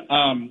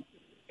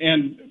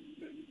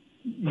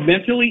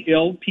mentally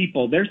ill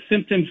people, their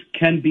symptoms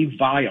can be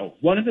vile.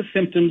 One of the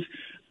symptoms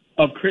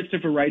of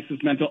Christopher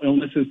Rice's mental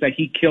illness is that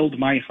he killed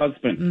my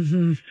husband.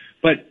 Mm-hmm.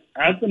 But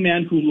as the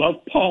man who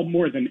loved Paul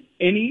more than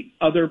any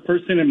other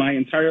person in my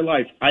entire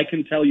life, I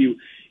can tell you,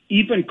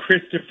 even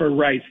Christopher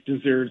Rice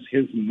deserves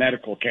his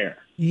medical care.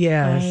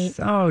 Yes.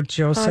 Right. Oh,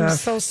 Joseph. I'm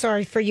so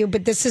sorry for you,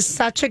 but this is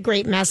such a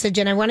great message.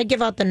 And I want to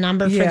give out the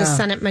number for the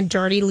Senate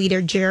Majority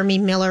Leader, Jeremy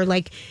Miller.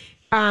 Like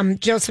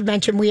Joseph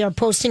mentioned, we are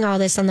posting all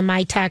this on the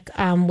MyTech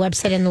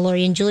website and the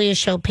Lori and Julia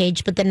show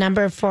page. But the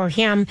number for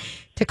him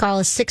to call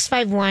is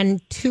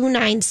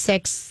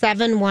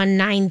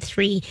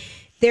 651-296-7193.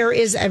 There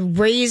is a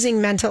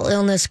raising mental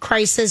illness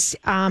crisis.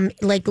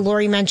 Like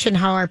Lori mentioned,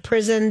 how our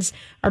prisons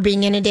are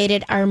being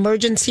inundated, our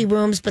emergency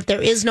rooms, but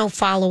there is no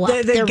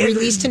follow-up. They're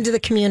released into the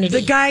community.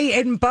 The guy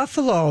in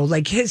Buffalo,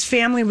 like his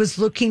family was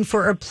looking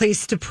for a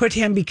place to put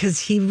him because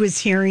he was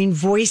hearing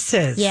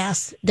voices.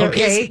 Yes. There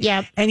is.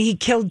 Yep. And he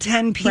killed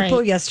 10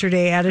 people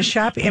yesterday at a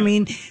shop. I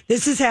mean,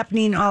 this is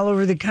happening all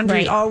over the country.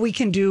 Right. All we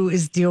can do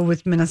is deal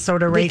with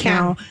Minnesota right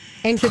now.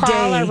 And today.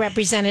 Call our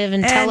representative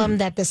and tell them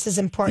that this is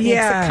important.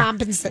 Yeah. It's a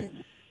compensant.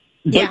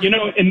 But,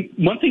 and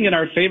one thing in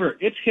our favor,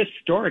 it's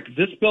historic.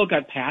 This bill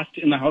got passed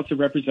in the House of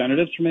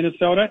Representatives from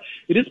Minnesota.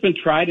 It has been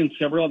tried in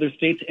several other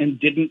states and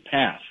didn't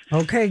pass.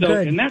 Okay, so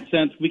good. In that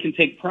sense, we can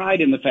take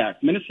pride in the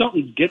fact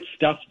Minnesotans get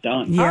stuff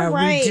done. Yeah,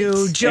 we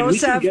do.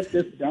 Joseph, and we can get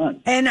this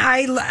done. And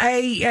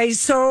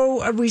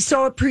we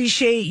so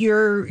appreciate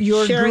your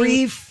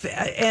grief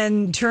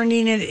and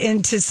turning it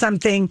into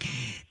something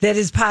that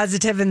is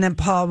positive and that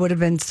Paul would have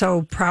been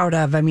so proud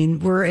of. I mean,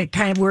 we're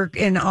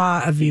in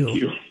awe of you.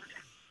 Thank you.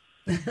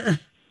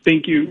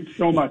 Thank you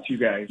so much, you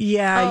guys.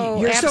 Yeah,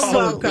 you're so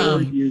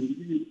welcome.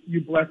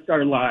 You blessed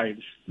our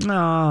lives.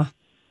 Oh,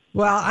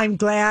 well, I'm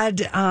glad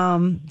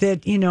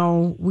that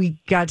we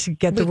got to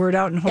get the word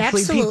out, and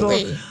hopefully people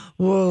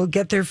will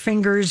get their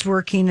fingers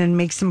working and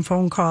make some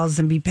phone calls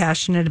and be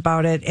passionate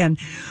about it. And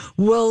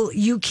will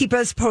you keep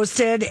us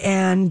posted?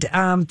 And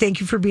thank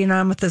you for being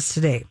on with us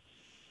today.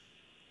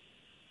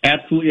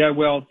 Absolutely, I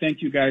will.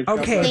 Thank you, guys. God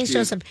Okay. bless Thanks, you.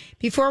 Joseph.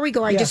 Before we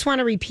go, I just want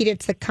to repeat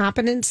it's the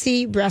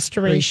Competency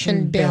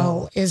Restoration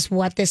Bill is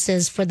what this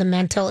is for the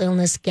mental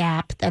illness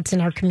gap that's in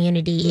our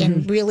community.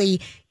 And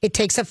really, it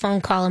takes a phone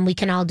call and we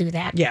can all do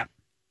that. Yeah.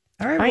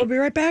 All right, we'll be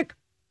right back.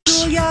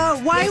 Julia,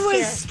 why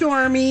was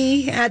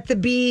Stormy at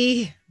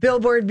the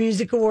Billboard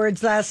Music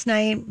Awards last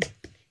night?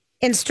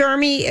 And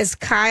Stormy is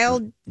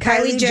Kylie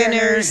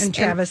Jenner's and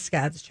Travis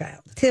Scott's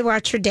child. To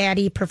watch her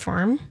daddy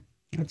perform.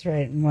 That's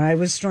right. And why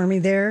was Stormy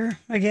there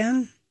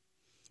again?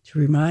 To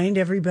remind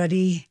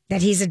everybody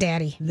that he's a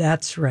daddy.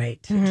 That's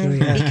right,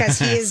 Julia. Because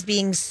he is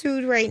being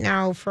sued right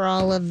now for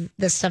all of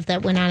the stuff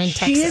that went on in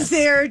Texas. She is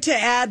there to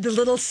add the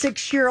little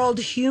 6-year-old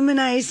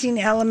humanizing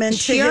element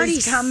to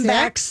his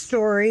comeback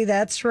story.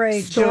 That's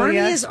right, Stormy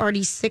Julia. is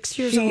already 6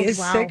 years old. She is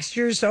 6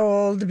 years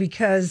old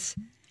because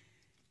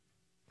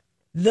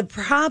the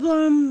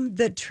problem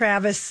that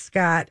Travis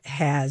Scott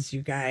has,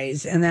 you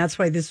guys, and that's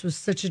why this was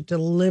such a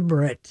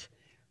deliberate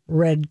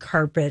red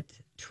carpet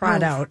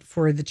trot out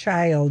for the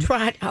child.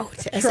 Trot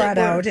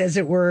out, as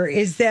it were,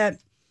 is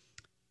that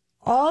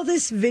all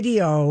this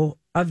video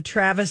of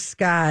Travis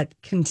Scott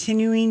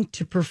continuing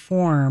to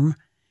perform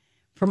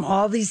from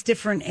all these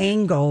different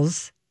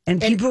angles, and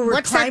people were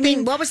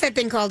climbing. What was that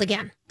thing called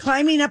again?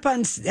 Climbing up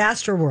on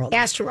Astroworld.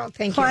 Astroworld,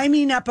 thank you.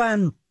 Climbing up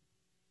on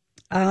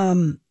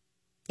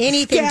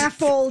anything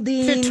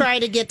scaffolding to try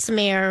to get some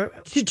air,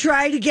 to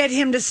try to get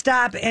him to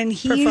stop, and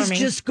he's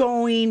just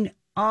going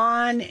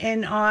on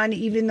and on,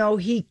 even though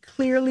he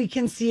clearly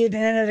can see it,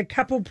 and at a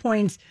couple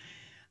points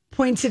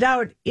points it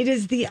out. It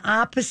is the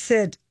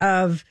opposite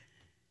of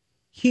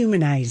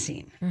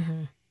humanizing.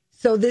 Mm-hmm.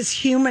 So this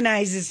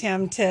humanizes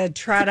him to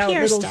trot out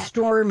little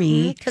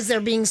Stormy because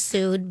they're being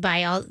sued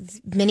by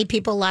many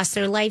people lost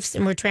their lives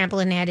and were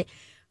trampled and had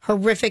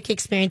horrific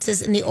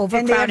experiences in the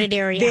overcrowded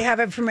area. They have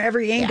it from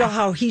every angle.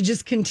 How he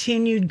just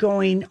continued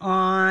going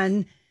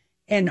on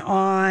and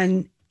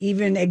on,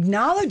 even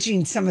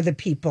acknowledging some of the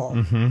people.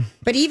 Mm-hmm.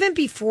 But even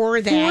before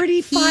that,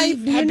 45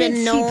 he had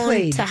been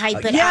known to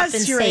hype it up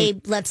and say,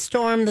 right. let's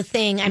storm the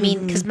thing. I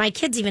mean, because my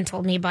kids even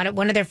told me about it.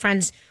 One of their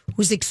friends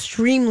who's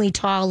extremely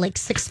tall, like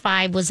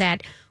 6'5", was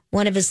at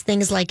one of his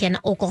things like in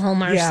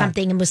Oklahoma or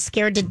something and was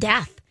scared to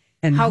death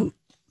and how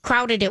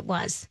crowded it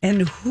was.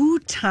 And who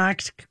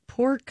talked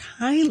poor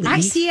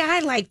Kylie? I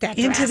like that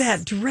dress. Into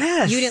that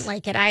dress. You didn't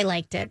like it. I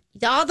liked it.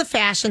 All the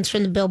fashions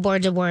from the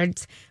Billboard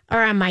Awards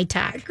are on my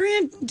top.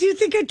 Grant, do you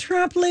think a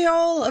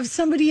trompe-l'oeil of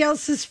somebody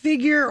else's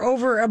figure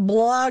over a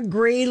blah,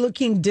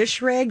 gray-looking dish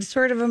rag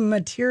sort of a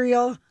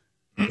material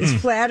is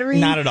flattering?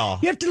 Not at all.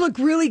 You have to look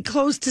really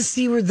close to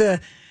see where the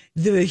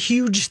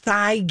huge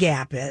thigh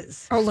gap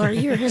is. Oh, Laura,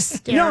 you're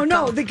hysterical.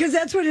 No, because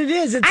that's what it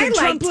is. It's a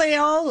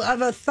trompe-l'oeil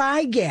of a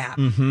thigh gap.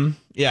 Mm-hmm.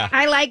 Yeah.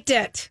 I liked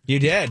it. You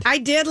did? I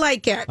did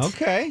like it.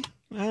 Okay.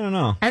 I don't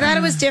know. I thought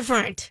it was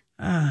different.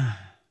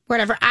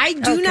 Whatever. I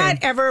do not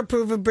ever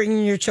approve of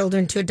bringing your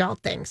children to adult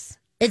things.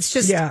 It's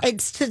just,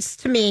 it's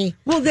just to me.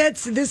 Well,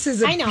 this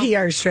is a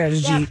PR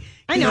strategy. Yeah.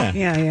 I know.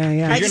 Yeah.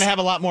 You're going to have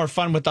a lot more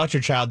fun without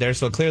your child there.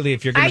 So clearly,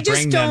 if you're going to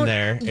bring them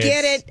there,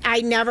 get it.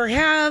 I never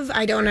have.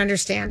 I don't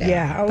understand it.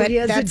 Yeah. Oh, he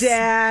has a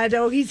dad.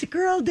 Oh, he's a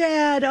girl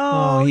dad.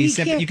 Oh, you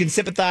can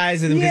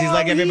sympathize with him because he's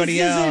like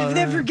everybody else.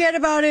 They forget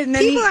about it, and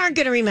then people aren't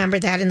going to remember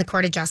that in the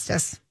court of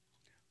justice.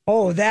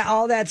 Oh,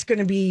 that's going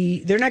to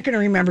be. They're not going to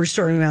remember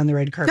Stormy on the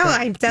red carpet.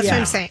 No, that's what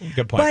I'm saying.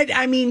 Good point. But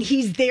I mean,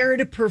 he's there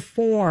to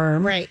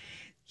perform. Right.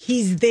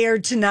 He's there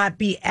to not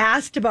be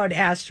asked about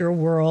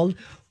Astroworld.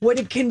 What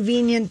a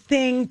convenient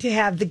thing to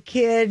have the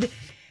kid.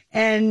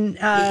 And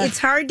it's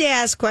hard to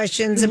ask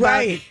questions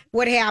about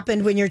what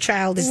happened when your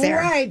child is there.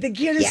 Right. The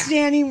kid is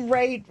standing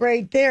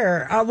right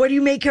there. What do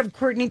you make of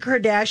Kourtney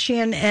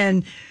Kardashian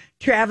and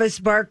Travis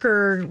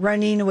Barker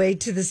running away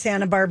to the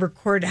Santa Barbara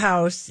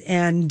courthouse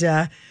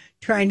and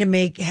trying to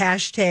make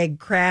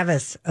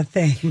 #Kravis a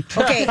thing?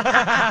 Okay.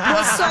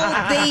 Well, so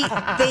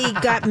they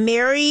got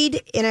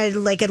married in a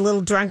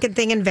little drunken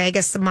thing in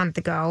Vegas a month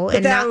ago.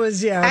 But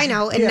I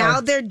know. And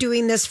now they're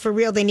doing this for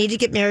real. They need to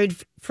get married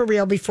for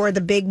real before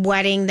the big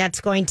wedding that's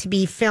going to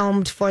be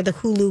filmed for the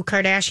Hulu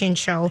Kardashian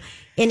show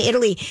in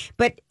Italy.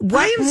 But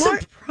I am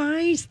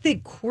surprised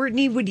that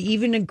Kourtney would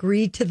even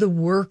agree to the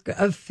work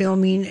of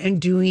filming and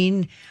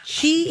doing.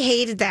 She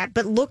hated that.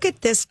 But look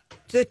at this.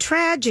 The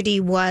tragedy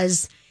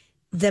was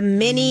the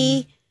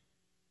mini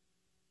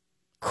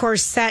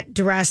corset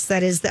dress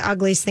that is the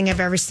ugliest thing I've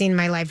ever seen in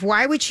my life.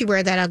 Why would she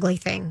wear that ugly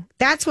thing?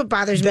 That's what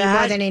bothers me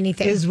more than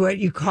anything. Is what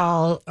you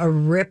call a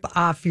rip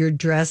off your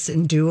dress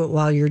and do it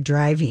while you're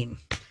driving.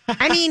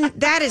 I mean,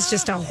 that is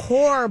just a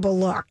horrible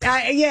look.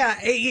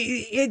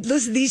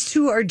 Listen, these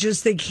two are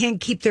just, they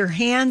can't keep their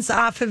hands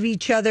off of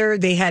each other.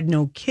 They had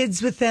no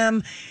kids with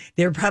them.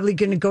 They're probably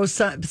going to go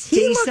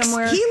stay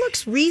somewhere. He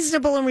looks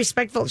reasonable and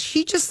respectful.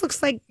 She just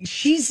looks like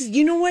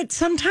you know what?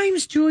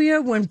 Sometimes,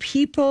 Julia,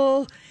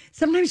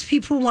 sometimes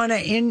people want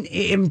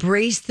to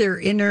embrace their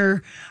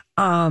inner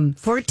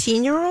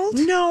 14-year-old?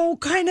 No,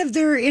 kind of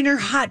their inner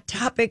hot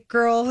topic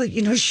girl.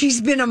 You know,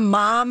 she's been a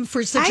mom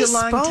for such a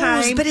long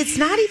time. But it's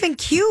not even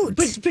cute.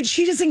 But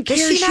she doesn't care.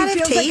 Does she not have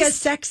feels like a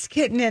taste? sex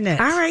kitten in it.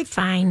 All right,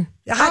 fine.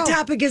 Hot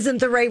topic isn't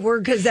the right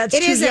word because that's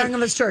too young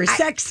of a story.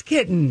 Sex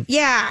kitten.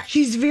 Yeah.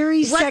 She's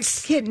very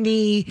sex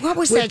kitteny. What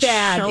was with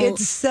that show?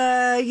 It's,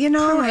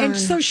 and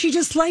so she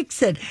just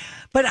likes it.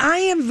 But I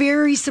am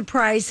very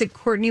surprised that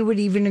Courtney would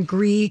even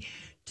agree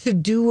to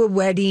do a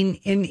wedding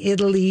in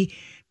Italy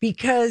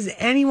because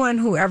anyone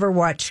who ever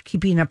watched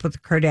Keeping Up with the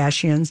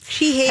Kardashians.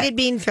 She hated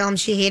being filmed.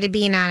 She hated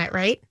being on it,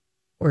 right?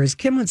 Or as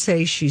Kim would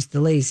say, she's the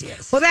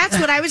laziest. Well, that's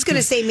what I was going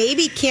to say.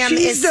 Maybe Kim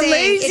is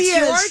saying it's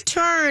your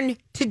turn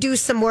to do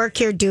some work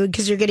here, dude,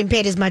 because you're getting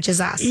paid as much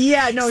as us.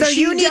 Yeah, no, so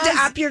you need to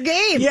up your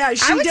game. Yeah,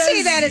 I would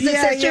say that as a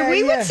sister.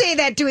 We would say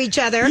that to each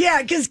other.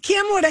 Yeah, because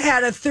Kim would have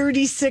had a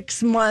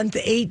 36-month,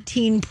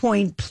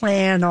 18-point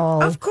plan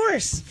all of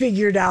course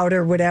figured out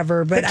or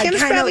whatever. But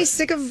Kim's probably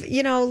sick of,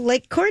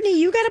 like,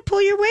 Courtney, you got to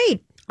pull your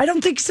weight. I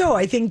don't think so.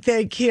 I think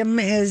that Kim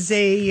is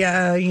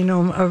a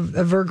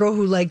Virgo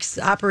who likes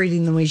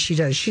operating the way she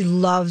does. She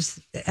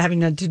loves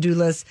having a to-do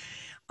list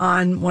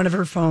on one of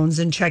her phones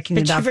and checking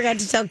it But off. she forgot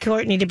to tell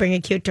Courtney to bring a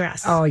cute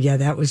dress. Oh, yeah,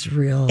 that was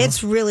real.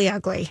 It's really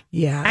ugly.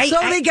 Yeah.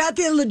 They got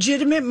the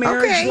legitimate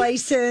marriage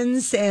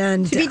license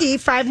and...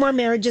 TBD, 5 more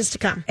marriages to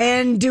come.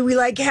 And do we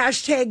like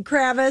hashtag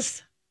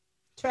Kravis?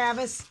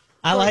 Travis.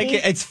 I like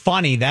it. It's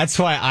funny. That's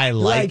why I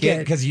like it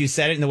because you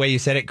said it in the way you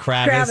said it,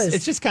 Kravis.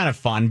 It's just kind of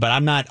fun, but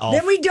I'm not all.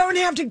 Then we don't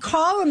have to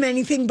call him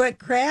anything but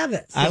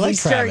Kravis. I like we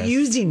start Kravis.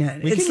 using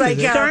it. We it's can like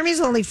use it.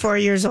 Stormy's only 4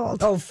 years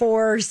old. Oh,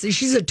 4. So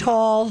she's a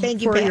tall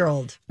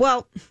 4-year-old.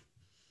 Well,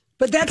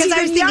 but that's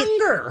because even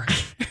younger.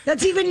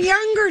 That's even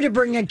younger to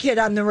bring a kid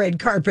on the red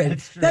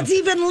carpet. That's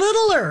even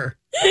littler.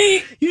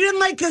 You didn't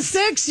like the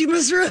 6. You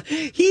must.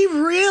 He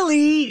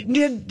really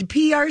did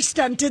PR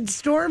stunted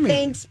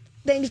Stormy.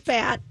 Thanks,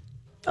 Pat.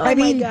 Oh, I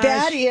mean, my gosh.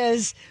 that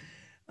is.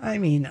 I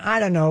mean, I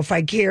don't know if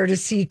I care to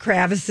see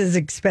Kravis's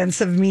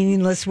expensive,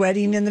 meaningless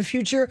wedding in the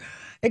future,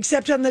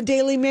 except on the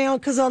Daily Mail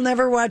because I'll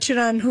never watch it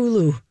on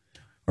Hulu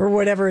or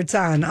whatever it's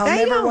on. I'll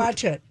never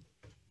watch it.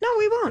 No,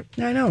 we won't.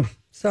 I know.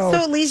 So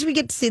at least we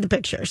get to see the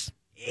pictures.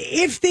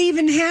 If they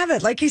even have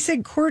it. Like I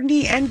said,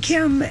 Courtney and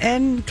Kim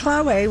and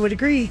Chloe would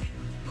agree.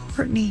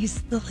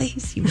 Courtney's the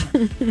lazy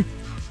one.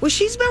 Well,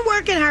 she's been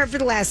working hard for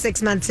the last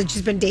 6 months since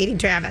she's been dating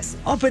Travis.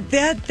 Oh, but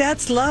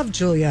that's love,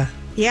 Julia.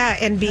 Yeah,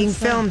 and being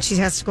filmed, she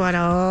has to go out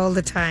all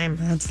the time.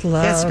 That's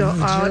love. Has to go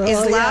out. Is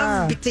Julia.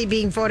 love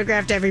being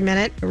photographed every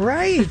minute?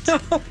 Right.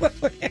 All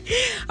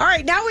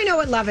right, now we know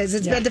what love is.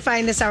 It's been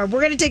defined this hour. We're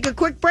going to take a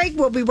quick break.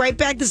 We'll be right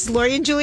back. This is Lori and Julia.